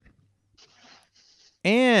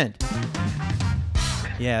And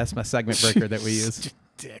yeah, that's my segment breaker that we use.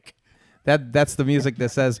 Dick. That's the music that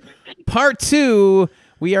says part 2.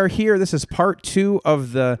 We are here. This is part 2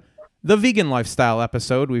 of the vegan lifestyle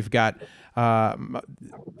episode. We've got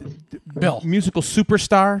Bill. musical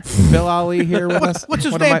superstar Bill Ali here with us. What's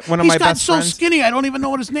his one name? Of my He's got best so friends. skinny, I don't even know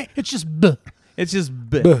what his name. It's just B. It's just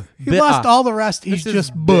He lost all the rest. He's This is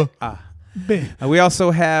just B. B. We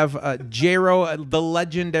also have J-Ro, the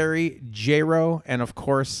legendary J-Ro, and of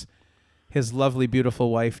course his lovely,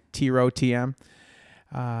 beautiful wife T-Ro TM.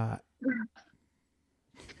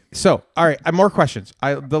 So, all right, more questions.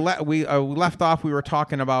 We left off. We were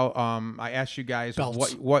talking about. I asked you guys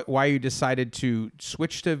Belts. why you decided to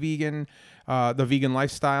switch to vegan, the vegan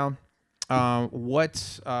lifestyle. What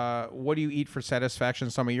do you eat for satisfaction?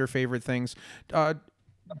 Some of your favorite things.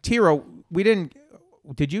 T-Ro, we didn't.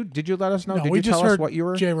 Did you let us know? No, Did we you just tell us heard what you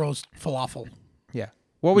were? J-Rose falafel. Yeah.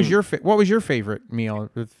 What was your what was your favorite meal?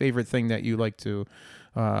 The favorite thing that you like to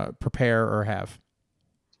prepare or have?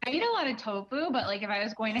 I eat a lot of tofu, but like if I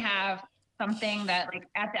was going to have something that like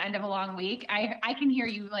at the end of a long week, I can hear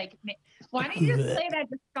you like. Why don't you just play that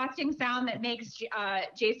disgusting sound that makes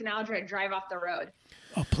Jason Aldred drive off the road?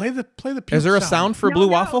 Oh, play the puke Is there a sound for Blue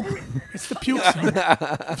Waffle? It's the puke sound.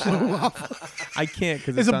 Blue Waffle. I can't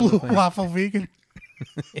because Is it's a on the Blue thing. Waffle vegan?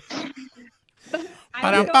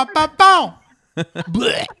 I go Ba-dum-ba-ba-bow.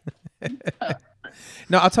 Blech.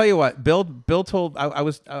 No, I'll tell you what. Bill told I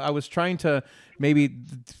was trying to maybe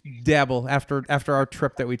dabble after our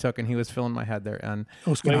trip that we took, and he was filling my head there. And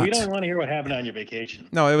Those Wait, we nuts. don't want to hear what happened on your vacation.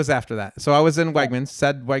 no, it was after that. So I was in Wegmans,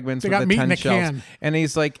 said Wegmans They with got the meat 10 in a shells, can. and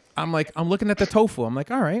he's like, I'm looking at the tofu. I'm like,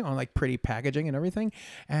 all right, on like pretty packaging and everything,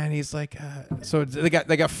 and he's like, so they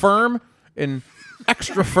got firm and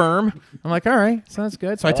extra firm. I'm like, all right, sounds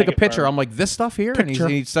good. So I took like a it picture. firm. I'm like, this stuff here, and Picture.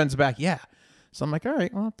 he sends back, yeah. So I'm like, all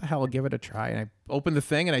right, well, what the hell, I'll give it a try. And I open the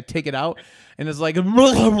thing and I take it out, and it's like,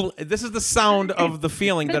 this is the sound of the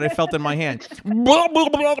feeling that I felt in my hand.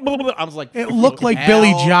 I was like, It looked like hell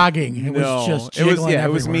Billy jogging. It no. was just it was jiggling it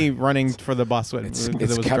was me everywhere. running for the bus with It's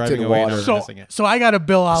because it was kept driving in away and I water. was So, missing it. so I got a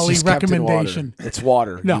Bill It's Ali just kept in water. recommendation. It's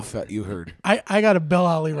water. No. You heard. I got a Bill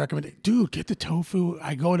Ali recommendation. Dude, get the tofu.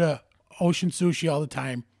 I go to Ocean Sushi all the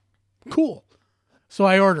time. Cool. So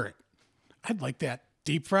I order it. I'd like that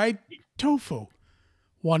deep fried tofu.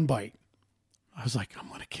 One bite. I was like, I'm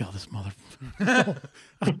going to kill this mother.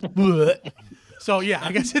 So, yeah,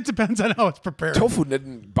 I guess it depends on how it's prepared. Tofu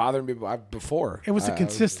didn't bother me before. It was the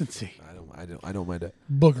consistency. I don't mind it.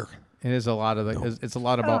 Booger. It is a lot of the. It's a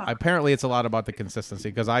lot about. Apparently, it's a lot about the consistency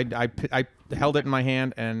because I held it in my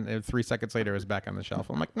hand and 3 seconds later it was back on the shelf.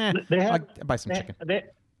 I'm like, nah, I'll buy some chicken.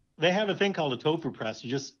 They have a thing called a tofu press. You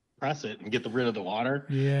just press it and get rid of the water.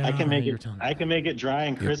 Yeah, I can make you're it. telling me. I can make it dry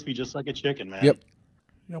and crispy just like a chicken, man. Yep.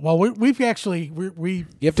 Well, we've actually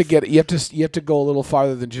You have to go a little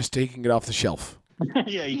farther than just taking it off the shelf.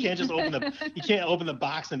 Yeah, you can't just open the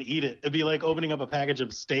box and eat it. It'd be like opening up a package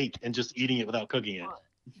of steak and just eating it without cooking it.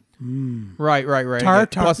 Right.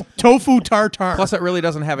 tartar Plus, tofu tartar. plus, it really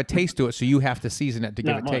doesn't have a taste to it, so you have to season it to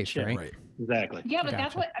give Not it much, taste, yeah. right? Right. Exactly. Yeah, but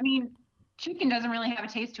that's what I mean. Chicken doesn't really have a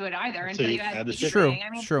taste to it either until you you add add the the chicken. True. I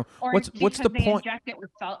mean, True. Or What's because the they point? inject it with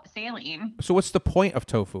saline. So what's the point of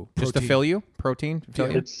tofu? Just to Protein. fill you? Protein?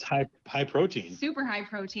 Fill you? It's high protein. Super high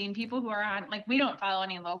protein. People who are on like we don't follow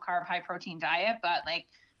any low carb, high protein diet, but like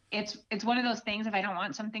it's one of those things. If I don't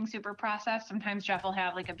want something super processed, sometimes Jeff will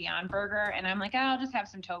have like a Beyond Burger, and I'm like, I'll just have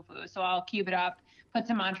some tofu. So I'll cube it up, put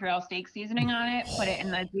some Montreal steak seasoning on it, put it in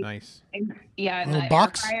the Nice. in the Little air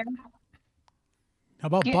Bucks? fryer. How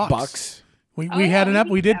about Yeah. Bucks? Bucks. We Oh, we yeah, had an we up.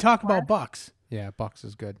 did We did that talk before. about Bucks. Yeah, Bucks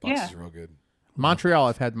is good. Yeah. Bucks is real good. Montreal,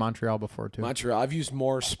 I've had Montreal before too. Montreal. I've used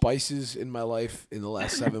more spices in my life in the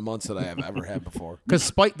last 7 months than I have ever had before. Because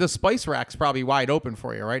the spice rack's probably wide open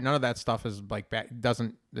for you, right? None of that stuff is like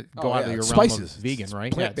doesn't go out of yeah, your it's realm spices. of vegan, It's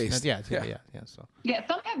right? plant-based. Yeah. So Yeah,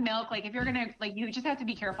 some have milk. Like if you're gonna like, you just have to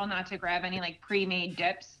be careful not to grab any like pre-made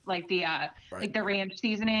dips, like the like the ranch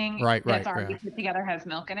seasoning. Right, That's right, already yeah. put together has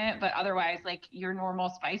milk in it, but otherwise, like your normal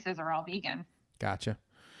spices are all vegan. gotcha.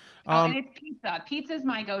 And it's pizza. Pizza's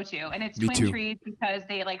my go-to, and it's Me Twin too. Trees because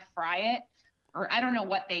they like fry it, or I don't know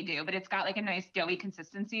what they do, but it's got like a nice doughy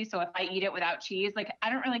consistency. So if I eat it without cheese, like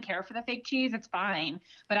I don't really care for the fake cheese, it's fine.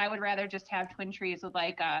 But I would rather just have Twin Trees with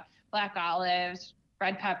like black olives,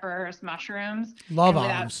 red peppers, mushrooms. Love and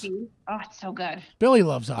without olives. cheese. Oh, it's so good. Billy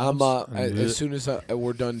loves olives. As soon as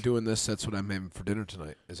we're done doing this, that's what I'm having for dinner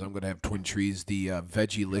tonight. Is I'm gonna have Twin Trees, the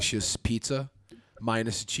Veggie-licious pizza,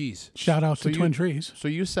 minus the cheese. Shout out to you- Twin Trees. So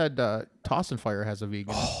you said Toss and Fire has a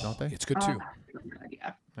vegan, don't they? It's good too.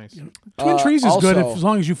 Yeah. Nice. Twin Trees is good also- as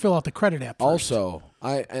long as you fill out the credit app. First. Also,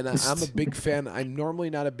 I'm a big fan. I'm normally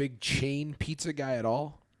not a big chain pizza guy at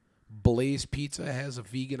all. Blaze Pizza has a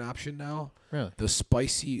vegan option now. Really? The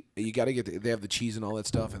spicy, you got to get. They have the cheese and all that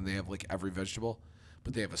stuff, and they have like every vegetable,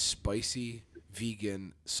 but they have a spicy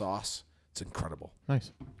vegan sauce. It's incredible.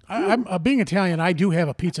 Nice. I'm being Italian. I do have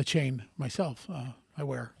a pizza chain myself. I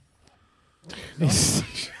wear.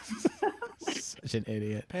 Such an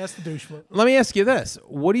idiot. Pass the douche flip. Let me ask you this: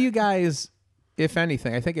 what do you guys, if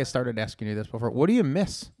anything? I think I started asking you this before. What do you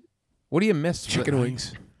miss? What do you miss? Chicken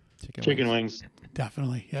wings. Chicken wings.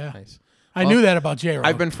 Definitely, yeah. Nice. I knew that about J-Rob.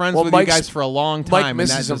 I've been friends Well, with you Mike's- guys for a long Mike time, and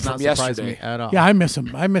that misses them does not from surprise me yesterday. at all. Yeah, I miss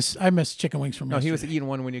him. I miss chicken wings from No, yesterday. he was eating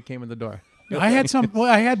one when you came in the door. I had some.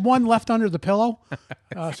 Well, I had one left under the pillow,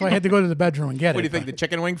 so I had to go to the bedroom and get it. What do you think? The but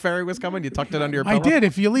chicken wing fairy was coming? You tucked it under your I pillow? did.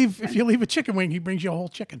 If you leave a chicken wing, he brings you a whole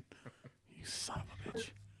chicken. You son of a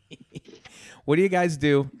bitch. What do you guys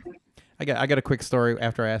do? I got a quick story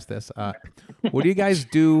after I asked this. What do you guys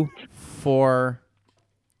do for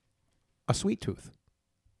a sweet tooth?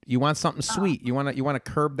 You want something sweet. You want to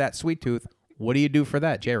curb that sweet tooth. What do you do for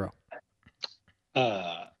that, J-Ro?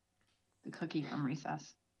 Uh, The cookie from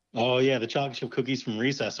Recess. oh yeah, the chocolate chip cookies from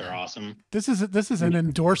Recess are awesome. This is an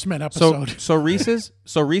endorsement So episode.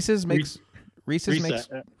 Reese's makes Reese's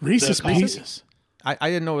Reese's the coffee. Pieces. I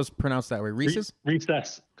didn't know it was pronounced that way. Reese's.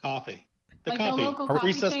 Recess coffee. The Like the coffee. local coffee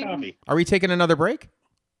Recess chain? coffee. Are we taking another break?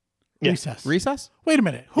 Yeah. Recess. Recess? Wait a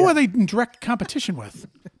minute. Who are they in direct competition with?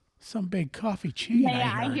 Some big coffee chain.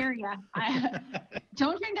 Yeah, I heard. hear ya.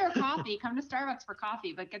 Don't drink their coffee. Come to Starbucks for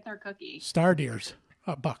coffee, but get their cookie. Star Deers.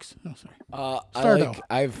 Bucks. Oh, sorry. I Stardo.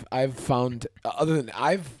 like. I've found other than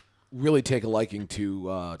I've really taken a liking to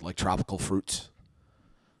like tropical fruits.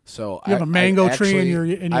 So You have a mango tree in your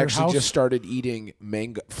I actually house? just started eating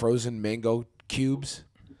frozen mango cubes.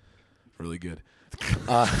 Really good.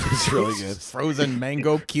 It's really good. Frozen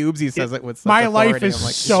mango cubes. He says it with such My life authority. is I'm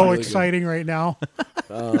like, so really good. exciting right now.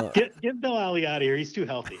 Get Bill Ali out of here. He's too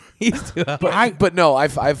healthy. he's too But no,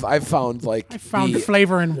 I've found like I found the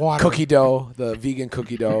flavor in water. cookie dough, the vegan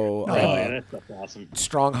cookie dough. Oh yeah, that stuff's awesome.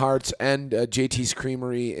 Strong Hearts and JT's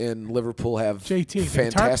Creamery in Liverpool have JT, the guitar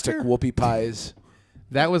fantastic player? whoopie pies.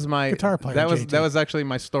 That was my Guitar player, That was JT. actually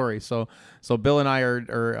my story. So Bill and I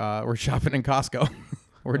are we're shopping in Costco.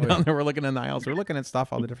 We're down there. We're looking in the aisles. We're looking at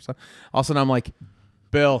stuff, all the different stuff. All of a sudden, I'm like,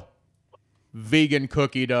 Bill, vegan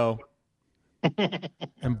cookie dough.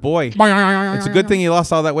 And boy, it's a good thing he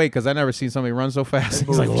lost all that weight because I never seen somebody run so fast.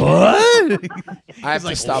 He's like, what? I have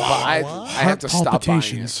to stop. I have to stop buying it.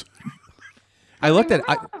 palpitations. I looked at.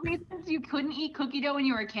 Remember all the reasons you couldn't eat cookie dough when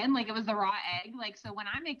you were a kid? Like it was the raw egg. Like so, when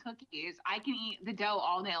I make cookies, I can eat the dough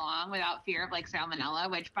all day long without fear of like salmonella.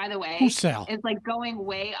 Which, by the way, Who's Sal? is like going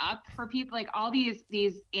way up for people. Like all these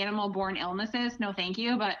animal-born illnesses. No, thank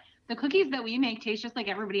you. But the cookies that we make taste just like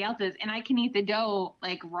everybody else's, and I can eat the dough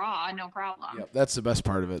like raw, no problem. Yep, that's the best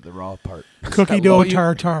part of it, the raw part. Cookie That dough low-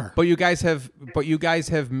 tartar. But you guys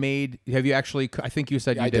have made. Have you actually? I think you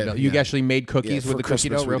said Yeah, you I did. did, You yeah. actually made cookies Yeah, with for the cookie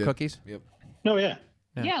Christmas dough, we real did. cookies. Yep. Oh yeah.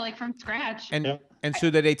 Yeah, like from scratch. And Yep. and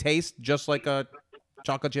so did they taste just like a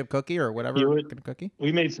chocolate chip cookie or whatever You would- kind of cookie?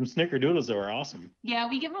 We made some snickerdoodles that were awesome. Yeah,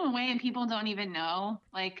 we give them away and people don't even know.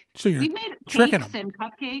 Like So you're we've made tricking cakes and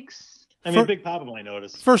cupcakes. I mean, For- Big Papa might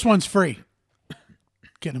notice. First one's free.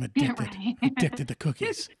 Get him Yeah, addicted. right. Addicted to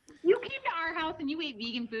cookies. You came to our house and you ate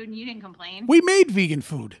vegan food and you didn't complain. We made vegan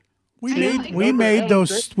food. We I know, made like we those made those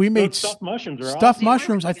Those we made stuffed mushrooms were stuffed awesome.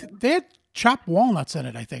 mushrooms. They had chopped walnuts in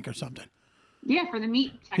it, I think, or something. Yeah, for the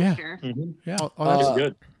meat Yeah. texture. Mhm. Yeah. It's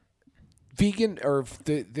good. Vegan or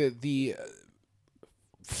the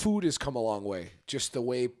food has come a long way. Just the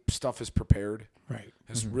way stuff is prepared Right.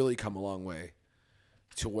 has really come a long way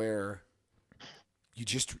to where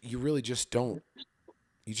you really just don't.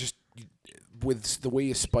 With the way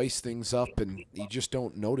you spice things up and you just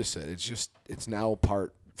don't notice it. It's now a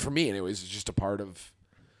part, for me anyways, it's just a part of,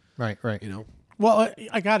 Right. you know. Well,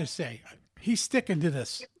 I got to say, he's sticking to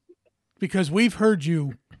this because we've heard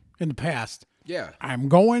you in the past. Yeah. I'm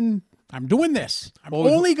doing this. I'm Well,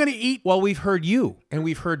 only going to eat. Well, we've heard you, and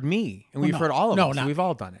we've heard me, and we've no. heard all of No, us. not- We've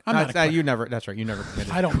all done it. I'm not a quitter. You never. That's right. You never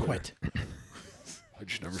committed. I don't quit. I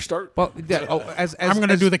just never start. Well, as I'm going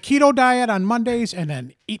to do the keto diet on Mondays and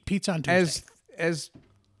then eat pizza on Tuesday. as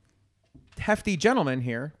hefty gentlemen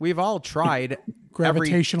here. We've all tried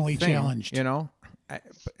Gravitationally everything, challenged. You know,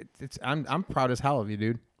 I'm proud as hell of you,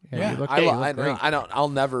 dude. Yeah. you look, I you look great. don't. I'll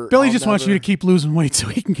never. Billy I'll just wants you never- to keep losing weight so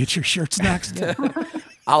he can get your shirts next.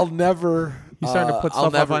 I'll never. You starting to put I'll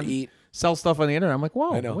stuff up never on eat. sell stuff on the internet. I'm like,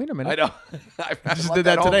 whoa, I know. wait a minute. I know. I just did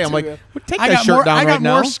that today. I'm like, well, take I that got shirt more. down I got right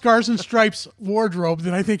more now. Scars and Stripes wardrobe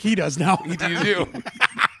than I think he does now. you do.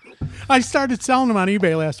 I started selling them on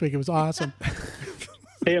eBay last week. It was awesome.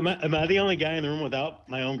 Hey, am I the only guy in the room without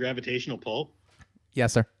my own gravitational pull?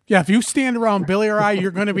 Yes, sir. Yeah, if you stand around Billy or I,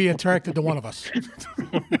 you're going to be attracted to one of us.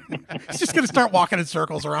 He's just going to start walking in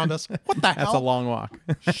circles around us. What the That's hell? a long walk.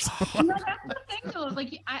 No, that's the thing though.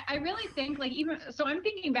 Like I really think like even so I'm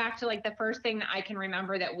thinking back to like the first thing that I can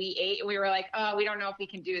remember that we ate. We were like, oh, we don't know if we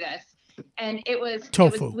can do this. And it was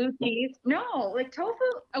Tofu. blue cheese. No, like tofu.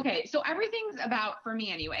 Okay, so everything's about, for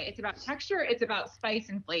me anyway, it's about texture, it's about spice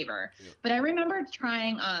and flavor. But I remember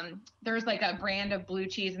trying there's like a brand of blue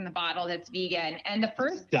cheese in the bottle that's vegan, and the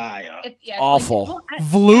first Die. it's Awful.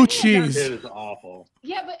 Blue I cheese. It is awful.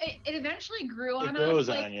 Yeah, but it eventually grew on It grows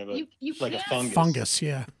us. Like, on you, but you like a can't fungus. Fungus,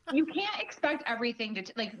 yeah. you can't expect everything to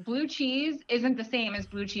like blue cheese isn't the same as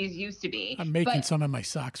blue cheese used to be. I'm making but, some in my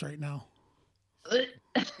socks right now.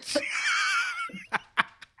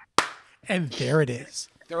 And there it is.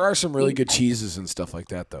 There are some really good cheeses and stuff like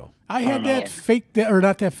that, though. I had Parmesan. that fake, or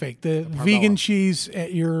not that fake, the vegan cheese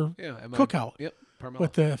at your cookout Yep. Parmesan.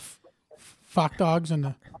 with the fock dogs and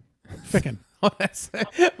the ficken. Oh,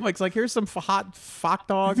 Mike's like, here's some hot fock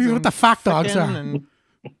dogs. What and the fock dogs chicken are. and-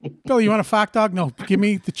 Billy, you want a fock dog? No, give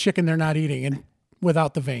me the chicken they're not eating and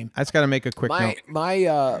without the vein. I just got to make a quick note.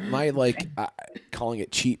 My like calling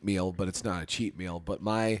it cheat meal, but it's not a cheat meal. But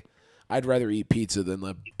I'd rather eat pizza than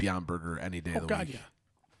the Beyond Burger any day of the God, week.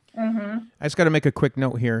 yeah. I just got to make a quick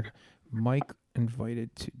note here. Mike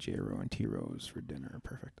invited to J-Ro and T-Rose for dinner.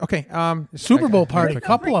 Perfect. Okay. Super Bowl party, a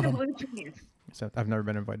couple of them. Blue cheese. So I've never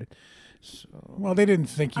been invited. So Well, they didn't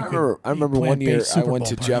think you could. I remember eat one year plant-based I Super went Bowl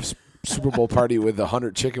to party. Jeff's Super Bowl party with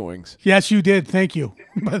 100 chicken wings. Yes, you did. Thank you.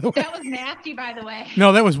 By the way, That was nasty, by the way.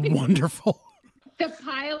 no, that was wonderful. The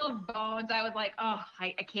pile of bones, I was like, oh,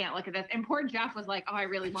 I can't look at this. And poor Jeff was like, oh, I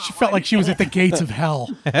really want She felt one. like she was at the gates of hell.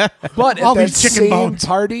 But All at that these chicken same bones.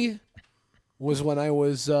 party was when I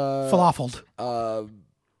was Falafeled.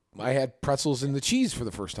 I had pretzels and the cheese for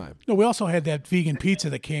the first time. No, we also had that vegan pizza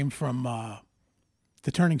that came from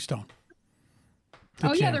the Turning Stone. The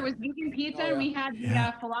Oh, yeah, jam. there was vegan pizza, and we had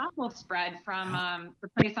the falafel spread from the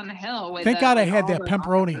place on the hill. With Thank God I had all that the-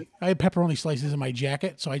 pepperoni. I had pepperoni slices in my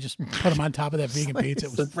jacket, so I just put them on top of that vegan pizza.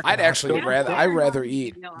 It was freaking I'd actually Yeah, rather yeah.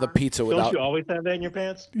 eat the pizza Don't without. you always have that in your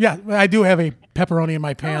pants? Yeah, I do have a pepperoni in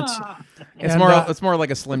my pants. Ah. it's And, more. uh, It's more like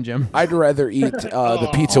a Slim Jim. I'd rather eat the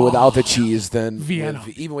pizza without the cheese than Vienna.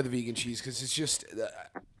 even with the vegan cheese because it's just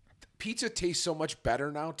pizza tastes so much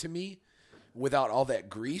better now to me without all that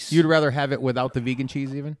grease. You'd rather have it without the vegan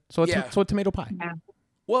cheese, even. So it's Yeah. so a tomato pie.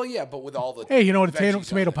 Well, yeah, but with all the Hey, you know what a veggies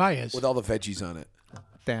tomato on it. pie is? With all the veggies on it.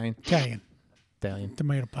 Italian. Italian Italian.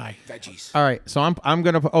 tomato pie. Veggies. All right, so I'm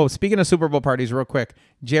gonna. Oh, speaking of Super Bowl parties, real quick,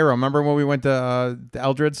 J-Ro, remember when we went to the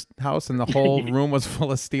Eldred's house and the whole room was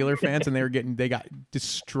full of Steeler fans and they got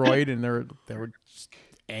destroyed and they were just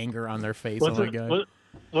anger on their face. Oh my god!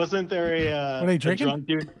 Wasn't there Were they a drinking? drunk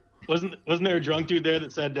dude? Wasn't there a drunk dude there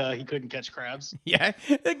that said he couldn't catch crabs? Yeah,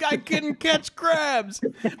 the guy couldn't catch crabs.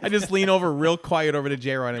 I just lean over real quiet over to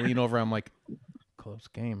J-Ro and I lean over. I'm like, close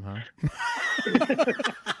game, huh?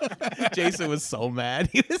 Jason was so mad.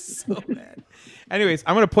 He was so mad. Anyways,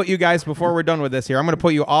 I'm going to put you guys, before we're done with this here, I'm going to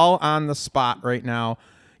put you all on the spot right now.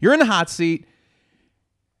 You're in the hot seat.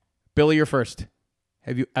 Billy, you're first.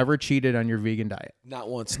 Have you ever cheated on your vegan diet? Not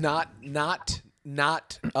once. Not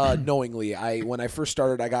knowingly. When I first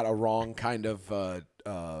started, I got a wrong kind of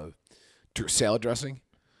salad dressing,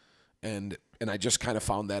 and I just kind of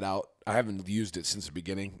found that out. I haven't used it since the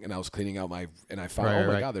beginning, and I was cleaning out and I found, Right, oh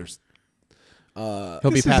my right. God, there's. He'll be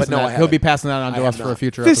This is- passing But no, I that. He'll be haven't. passing that on I to have us for a not.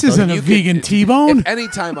 future This episode. isn't a vegan T-bone. If any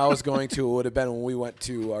time I was going to, it would have been when we went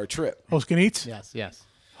to our trip. Oskin Eats. Yes.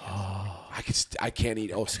 I can't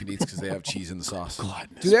eat Oskin Eats because they have cheese in the sauce.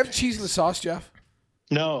 Do they have cheese in the sauce, Jeff?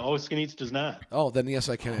 No, Oskin Eats does not. Oh, then yes,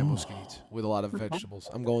 I can have Oskin Eats with a lot of vegetables.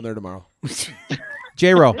 I'm going there tomorrow.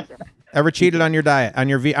 J-Ro, ever cheated on your diet, on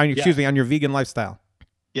your vegan lifestyle?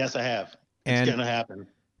 Yes, I have. And- It's gonna happen.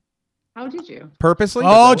 How did you? Purposely?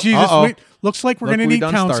 Oh, Jesus. Uh-oh. Looks like we're Look, going to we need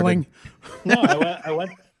done counseling. No, I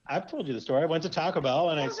went. I've told you the story. I went to Taco Bell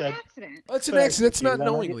and I That was said, an accident. It's an But- accident. That's not You know,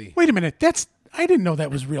 knowingly. Wait a minute. I didn't know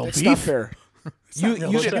that was real That's beef. not fair. You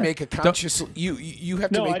real didn't shit. make a conscious. You have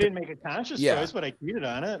to "No, make. I didn't make a conscious Yeah. choice, but I cheated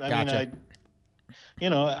on it." I Gotcha.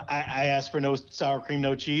 mean, I asked for no sour cream,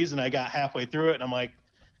 no cheese, and I got halfway through it, and I'm like,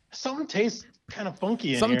 something tastes kind of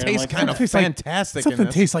funky in Something here. And I'm tastes like, kind of Tastes like- fantastic. Something in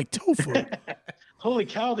this. tastes like tofu. holy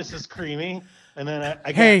cow, this is creamy. And then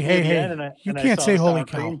I got Hey, to hey, the hey. end and You and I can't saw say the sour holy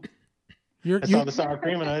cow. cream. You're, I saw the sour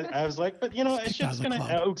cream, and I was like, but it's kicked out of just the gonna.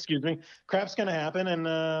 club. Oh, excuse me, crap's gonna happen, and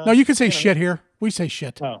no, you can say shit here. We say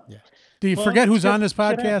shit. Oh, Do you Well, forget who's shit- on this shit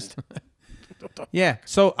podcast? Yeah.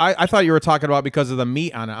 So I thought you were talking about because of the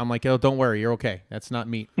meat on it. I'm like, oh, don't worry, you're okay. That's not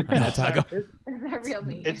meat. That's taco. Is that real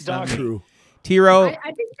meat? It's dog meat. True. Tiro,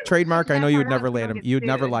 I think trademark. I know you would that never part lie out to me. so You would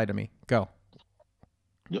never food. lie to me. Go.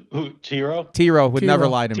 Who? Tiro? Tiro would never Tiro.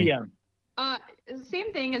 lie to me. TM.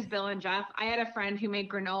 Same thing as Bill and Jeff. I had a friend who made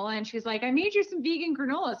granola, and she's like, "I made you some vegan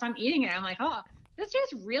granola," so I'm eating it. I'm like, "Oh, this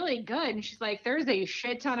tastes really good." And she's like, "There's a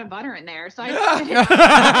shit ton of butter in there." So I this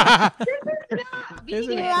is not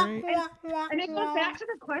Isn't it vegan. great? And it goes back to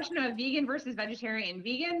the question of vegan versus vegetarian.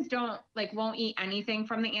 Vegans won't eat anything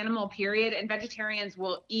from the animal, period, and vegetarians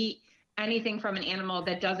will eat anything from an animal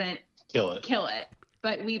that doesn't Kill it. kill it.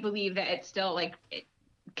 But we believe that it's still it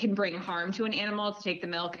can bring harm to an animal to take the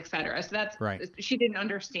milk, etc. So that's Right. She didn't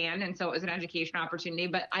understand, and so it was an education opportunity.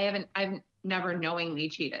 But I've never knowingly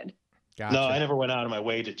cheated. Gotcha. No, I never went out of my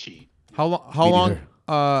way to cheat. How long?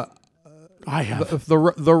 I have. The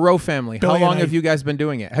Rowe family. Billy How and long I- have you guys been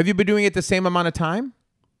doing it? Have you been doing it the same amount of time?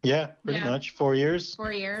 Yeah, pretty Yeah. much 4 years.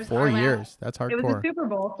 4 years. 4 Our last- years. That's It was the hardcore. Super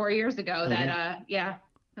Bowl 4 years ago. That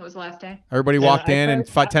that was the last day. Everybody Yeah, walked I in, and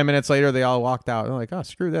heard- 10 minutes later, they all walked out. They're like, "Oh,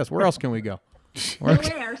 screw this. Where else can we go?" No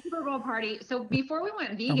way, our Super Bowl party. So before we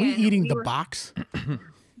went Are vegan, we eating the were- box?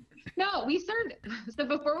 No, we served. So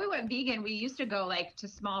before we went vegan, we used to go to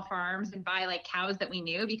small farms and buy cows that we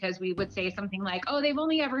knew, because we would say something like, "Oh, they've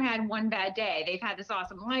only ever had one bad day. They've had this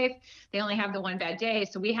awesome life. They only have the one bad day."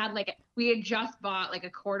 So we had we had just bought a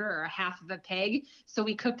quarter or a half of a pig. So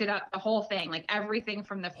we cooked it up, the whole thing, everything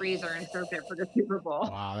from the freezer, and served it for the Super Bowl.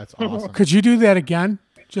 Wow, that's awesome. Could you do that again?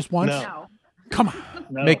 Just once? No. No. Come on.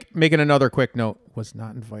 No. Making another quick note. Was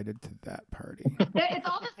not invited to that party. It's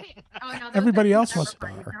all the same. Oh, no, that Everybody was else was.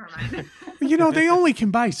 Never mind. They only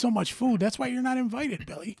can buy so much food. That's why you're not invited,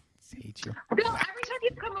 Billy. Hate you. Bill, every time you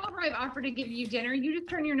come over, I've offered to give you dinner. You just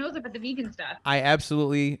turn your nose up at the vegan stuff. I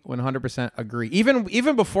absolutely 100% agree.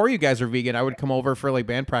 Even before you guys were vegan, I would come over for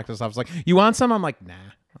band practice. I was like, "You want some?" I'm like, "Nah,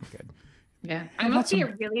 I'm good." Yeah, I must be a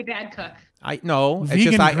really bad cook. I no, it's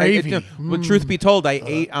Vegan just gravy. but truth be told, I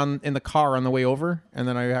ate in the car on the way over, and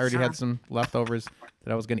then I already had some leftovers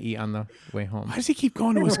that I was going to eat on the way home. Why does he keep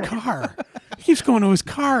going to his car? He keeps going to his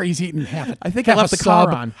car. He's eating half. I think I half left a the car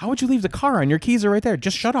sub. on. How would you leave the car on? Your keys are right there.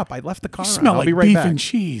 Just shut up. I left the car You on. smell I'll like be right beef back. and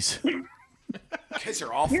cheese. Kids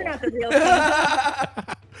are awful. You're not the real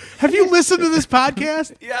thing. Have you listened to this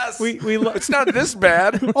podcast? Yes. We it's not this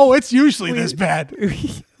bad. Oh, it's usually this bad.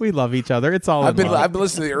 we love each other. It's all I've in been love.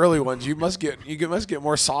 listening to the early ones. You must get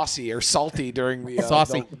more saucy or salty during the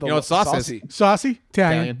Saucy. the You know what sauce is? saucy. Saucy?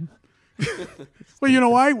 Italian. Italian. Well, you know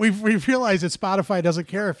why? We've realized that Spotify doesn't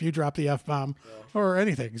care if you drop the F-bomb or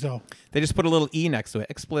anything. So They just put a little E next to it.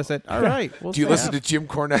 Explicit. All right. We'll Do you say listen F. to Jim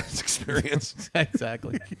Cornette's Experience?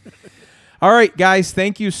 Exactly. All right, guys.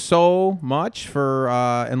 Thank you so much for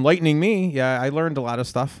enlightening me. Yeah, I learned a lot of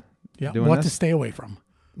stuff. yeah, doing what this. to stay away from.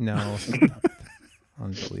 No.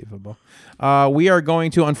 Unbelievable. We are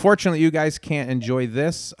going to, unfortunately, you guys can't enjoy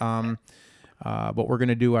this. But we're going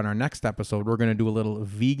to do on our next episode, we're going to do a little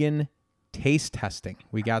vegan taste testing.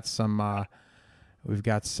 We've got some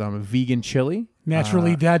vegan chili.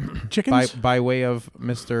 Naturally dead chickens. By way of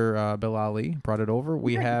Mr. Bill Ali brought it over.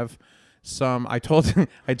 We have some. I told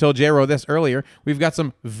J-Ro this earlier. We've got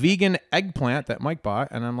some vegan eggplant that Mike bought,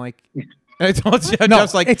 and I'm like, I told you, no,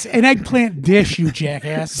 Jeff's like, it's an eggplant dish, you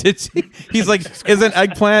jackass. he's like, isn't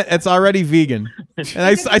eggplant? It's already vegan. And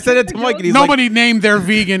I said it to Mike, and he's Nobody named their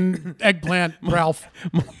vegan eggplant Ralph.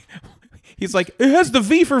 he's like, it has the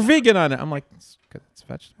V for vegan on it. I'm like, it's good. It's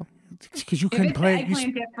vegetable. Because you If couldn't it's the play.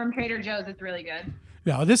 eggplant dip from Trader Joe's, it's really good.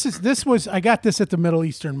 No, this was I got this at the Middle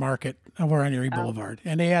Eastern Market over on Erie Boulevard,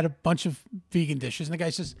 and they had a bunch of vegan dishes. And the guy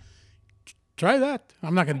says, "Try that."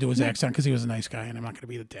 I'm not going to do his accent because he was a nice guy, and I'm not going to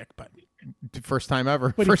be the dick. But First time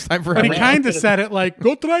ever. First time for he everyone. kind of said it like,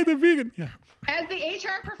 "Go try the vegan." Yeah. As the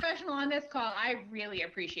HR professional on this call, I really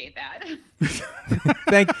appreciate that.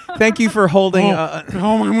 Thank you for holding. Oh,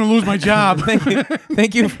 I'm going to lose my job.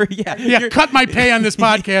 Thank you for Yeah, cut my pay on this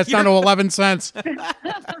podcast down to 11 cents.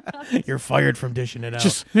 You're fired from dishing it out.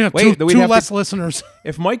 Just Wait, two we'd have less to, listeners.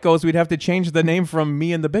 if Mike goes, we'd have to change the name from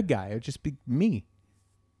me and the big guy. It'd just be me.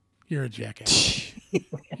 You're a jackass.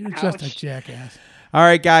 You're just a jackass. All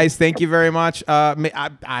right, guys. Thank you very much. I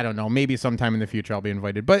don't know. Maybe sometime in the future I'll be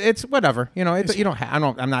invited, but it's whatever. You know, you don't.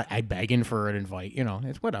 I'm not. I begging for an invite. You know,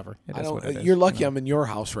 it's whatever. It is what it is, You're lucky you know. I'm in your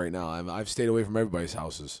house right now. I've stayed away from everybody's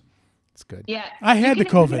houses. It's good. Yeah. I had the You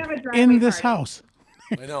can have a COVID driveway in this party. house.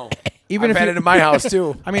 I know. Even I've if had you- it in my house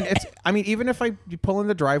too. I mean, even if you pull in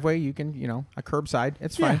the driveway, you can, a curbside.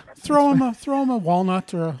 It's Yeah, fine. throw him a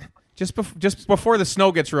walnut or a Just before the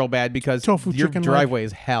snow gets real bad because Tofu your chicken leg. driveway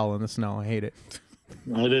is hell in the snow. I hate it.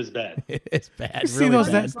 It is bad. It's bad. See really those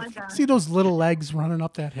bad. It's like a- see those little legs running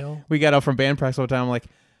up that hill? We got out from band practice all the time. I'm like,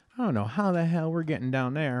 I don't know how the hell we're getting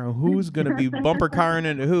down there. Who's going to be bumper carring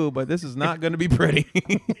into who? But this is not going to be pretty.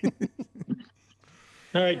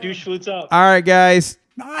 All right, douche flutes out. All right, guys.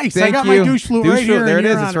 Nice. Thank I got you. my douche flute Douche right here. There in it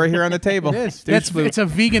your is. It's honor. right here on the table. It is. Douche flute. It's a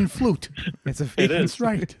vegan flute. It's a fake. is. That's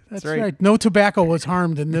right. That's right. right. No tobacco was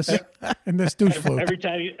harmed in this douche flute. Every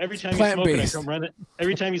time you smoke it, I Plant-based. come running.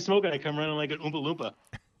 Every time you smoke it, I come running like an Oompa Loompa.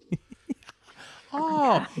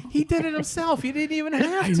 Oh, he did it himself. You didn't even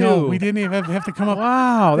have I to. know. We didn't even have to come up.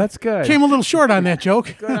 Wow, that's good. Came a little short on that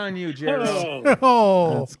joke. Good on you, Jerry. Oh,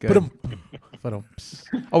 Oh, That's good.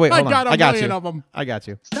 Oh wait, I hold on. got a I got million you. of them. I got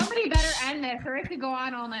you. Somebody better end this, or it could go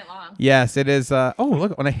on all night long. Yes, it is. Oh,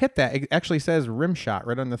 look! When I hit that, it actually says rim shot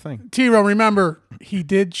right on the thing. Tiro, remember, he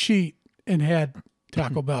did cheat and had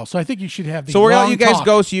Taco Bell. So I think you should have the So where long all you guys talk.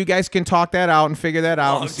 go, so you guys can talk that out and figure that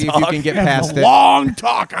out and see if you can get Have past a it. long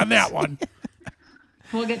talk on that one.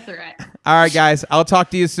 We'll get through it. All right, guys. I'll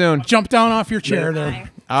talk to you soon. Jump down off your chair there. Bye.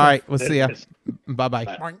 All right, we'll see ya. Bye bye.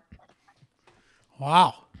 Boing.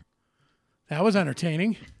 Wow. That was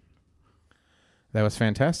entertaining. That was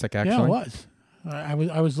fantastic. Actually, Yeah, it was.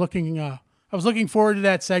 I was looking forward to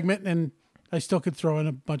that segment, and I still could throw in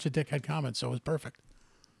a bunch of dickhead comments, so it was perfect.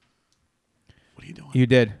 What are you doing? You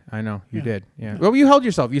did. I know you did. Yeah. Well, you held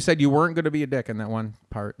yourself. You said you weren't going to be a dick in that one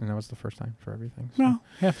part, and that was the first time for everything. So. No,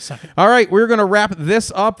 half a second. All right, we're going to wrap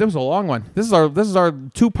this up. This was a long one. This is our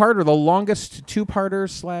two-parter, the longest two-parter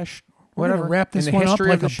slash We're whatever. gonna wrap this in the one up history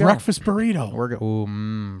like of the a show. breakfast burrito. We're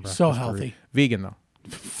breakfast So burrito. healthy. Vegan though.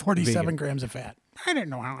 47 vegan. grams of fat. I didn't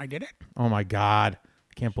know how I did it. Oh my god,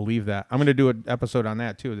 I can't believe that. I'm going to do an episode on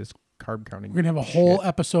that too. This carb counting. We're gonna have a whole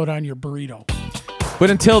episode on your burrito. But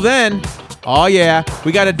until then, oh yeah,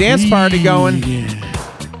 we got a dance party going.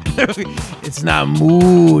 Yeah. It's not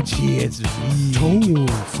moochie, it's Tofu.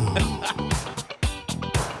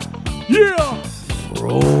 Yeah.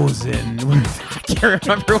 frozen. I can't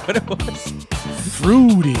remember what it was.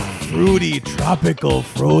 Fruity. Fruity tropical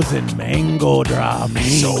frozen mango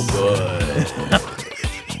drops. So good.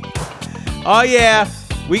 Oh yeah,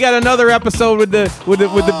 we got another episode with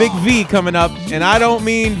the big V coming up, and I don't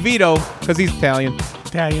mean Vito because he's Italian.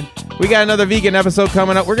 Italian. We got another vegan episode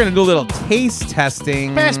coming up. We're gonna do a little taste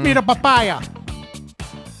testing. Pass me the papaya.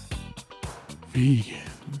 Vegan.